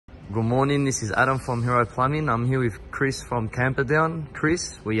Good morning, this is Adam from Hero Plumbing. I'm here with Chris from Camperdown.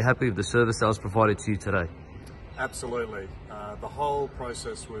 Chris, were you happy with the service that was provided to you today? Absolutely. The whole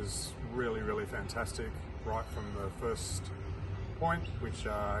process was really fantastic, right from the first point, which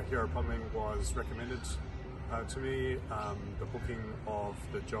Hero Plumbing was recommended to me. The booking of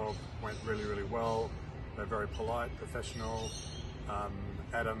the job went really well. They're very polite, professional.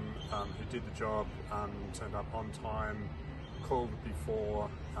 Adam, who did the job, turned up on time, called before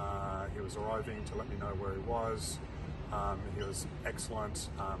he was arriving to let me know where he was. He was excellent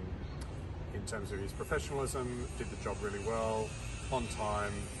in terms of his professionalism, did the job really well, on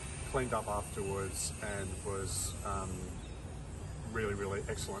time, cleaned up afterwards, and was really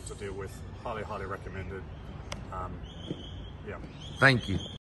excellent to deal with. Highly recommended. Yeah. Thank you.